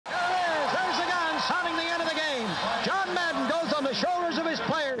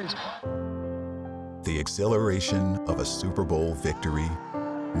exhilaration of a Super Bowl victory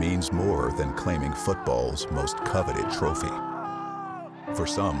means more than claiming football's most coveted trophy. For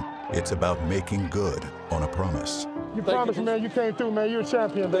some, it's about making good on a promise. You promised, man, you came through, man. You're a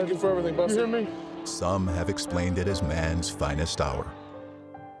champion, baby. Thank you for everything, Buster. You hear me? Some have explained it as man's finest hour.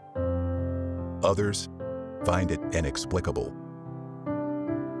 Others find it inexplicable.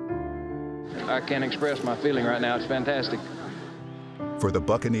 I can't express my feeling right now. It's fantastic. For the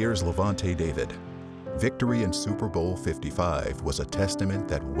Buccaneers' Lavonte David, victory in Super Bowl 55 was a testament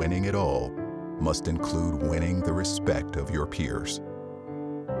that winning it all must include winning the respect of your peers.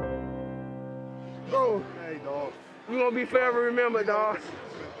 Bro, hey, dog. You gonna be forever remembered, dog.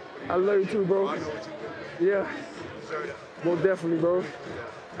 I love you too, bro. Yeah, most definitely, bro.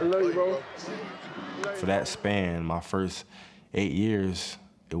 I love you, bro. For that span, my first 8 years,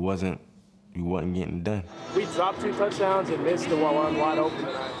 you wasn't getting it done. We dropped 2 touchdowns and missed the one wide open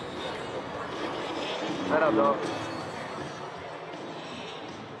tonight. Head up, dog.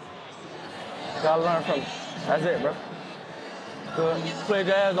 Gotta learn from it. That's it, bro. Good. Play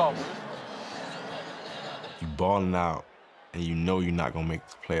your ass off. You balling out, and you know you're not gonna make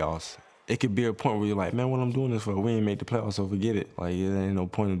the playoffs. It could be a point where you're like, man, what I'm doing this for? We ain't make the playoffs, so forget it. Like, there ain't no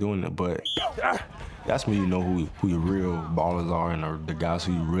point in doing it. But that's when you know who your real ballers are and the guys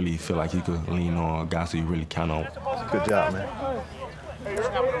who you really feel like you could lean on, guys who you really count on. Good job, man.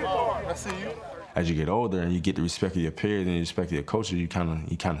 I see you. As you get older and you get the respect of your peers and the respect of your coaches, you kind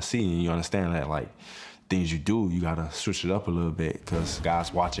of see and you understand that, like, things you do, you gotta switch it up a little bit because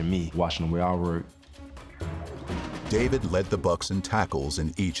guys watching me, watching the way I work. David led the Bucs in tackles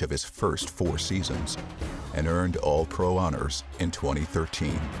in each of his first 4 seasons and earned All-Pro honors in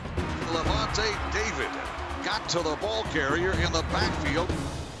 2013. Lavonte David got to the ball carrier in the backfield.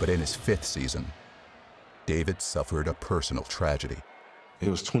 But in his 5th season, David suffered a personal tragedy. It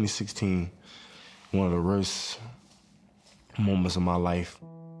was 2016, one of the worst moments of my life.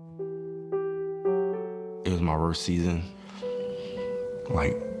 It was my worst season.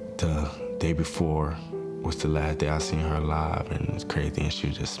 Like, the day before was the last day I seen her alive, and it's crazy, and she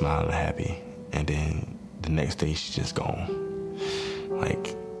was just smiling and happy. And then the next day, she's just gone.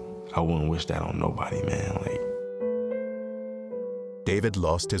 Like, I wouldn't wish that on nobody, man. Like, David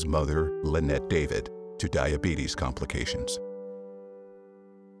lost his mother, Lynette David, to diabetes complications.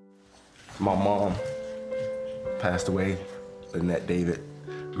 my mom passed away, Lynette David.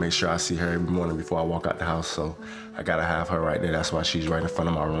 Make sure I see her every morning before I walk out the house, so I gotta have her right there. That's why she's right in front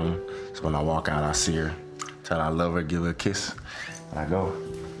of my room. So when I walk out, I see her, tell her I love her, give her a kiss, and I go.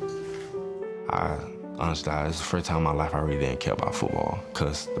 Honestly, it's the first time in my life I really didn't care about football,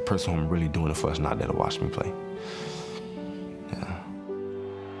 because the person who I'm really doing it for is not there to watch me play. Yeah.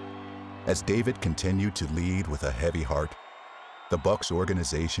 As David continued to lead with a heavy heart, the Bucs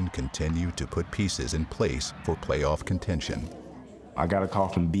organization continued to put pieces in place for playoff contention. I got a call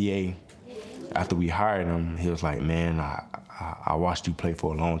from BA after we hired him. He was like, man, I watched you play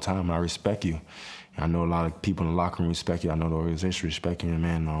for a long time, and I respect you. And I know a lot of people in the locker room respect you. I know the organization respect you, and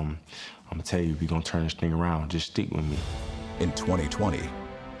man, I'm gonna tell you, we're gonna turn this thing around. Just stick with me. In 2020,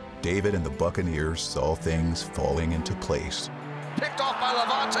 David and the Buccaneers saw things falling into place. Picked off by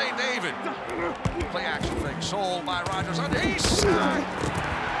Lavonte David. Play action fake, sold by Rodgers on the east side.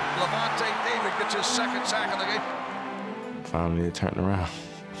 Lavonte David gets his second sack of the game. Finally, it turned around.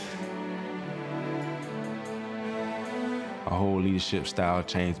 Our whole leadership style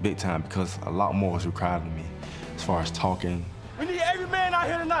changed big time because a lot more was required of me as far as talking. We need every man out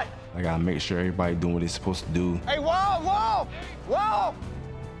here tonight. I gotta make sure everybody doing what they're supposed to do. Hey, wall! I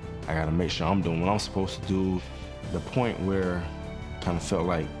gotta make sure I'm doing what I'm supposed to do. The point where kind of felt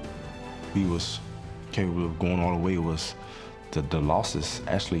like we was capable of going all the way was the losses,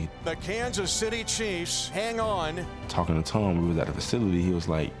 actually. The Kansas City Chiefs hang on. Talking to Tom, we was at the facility, he was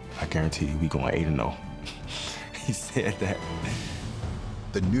like, I guarantee you we going 8-0. He said that.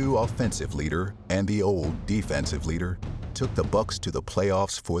 The new offensive leader and the old defensive leader took the Bucs to the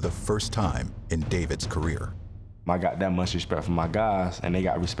playoffs for the first time in David's career. I got that much respect for my guys, and they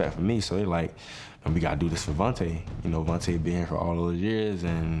got respect for me, so they like, and we gotta do this for Vonte. You know, Vonte been here for all those years,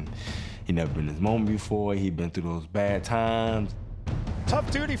 and he never been in this moment before. He been through those bad times. Tough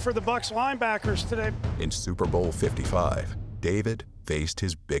duty for the Bucs linebackers today. In Super Bowl 55, David faced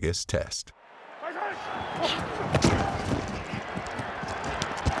his biggest test.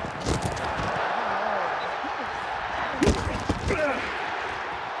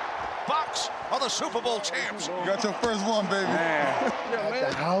 Bucs are the Super Bowl champs. You got your first one, baby. At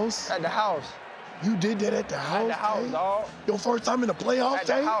the house? At the house. You did that at the house? At the house, dog. Your first time in the playoffs, At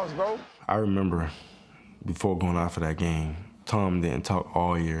the house, bro. I remember before going out for that game, Tom didn't talk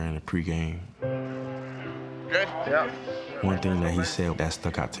all year in the pregame. Good? Yeah. One thing that he said that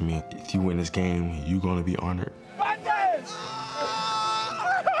stuck out to me, if you win this game, you're gonna be honored.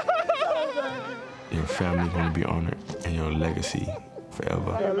 Your family gonna be honored, and your legacy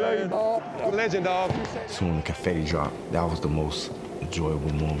forever. I love you, dog. You're a legend, dog. So when the confetti dropped, that was the most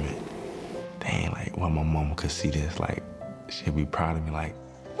enjoyable moment. Dang, like, well, my mama could see this, like, she'd be proud of me, like,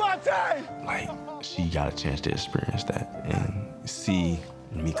 she got a chance to experience that and see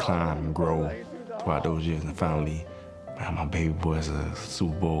me climb and grow throughout those years. And finally, man, my baby boy is a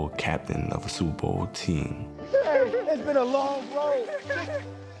Super Bowl captain of a Super Bowl team. Hey, it's been a long road.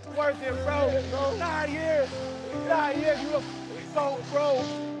 It's worth it, bro. 9 years. 9 years, you look so pro.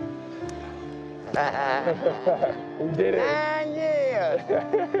 We did it. 9 years.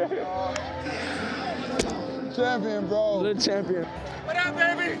 Champion, bro. Little champion. What up,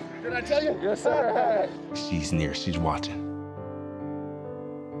 baby? Did I tell you? Yes, sir. She's near, she's watching.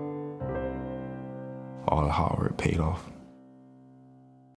 All the hard work paid off.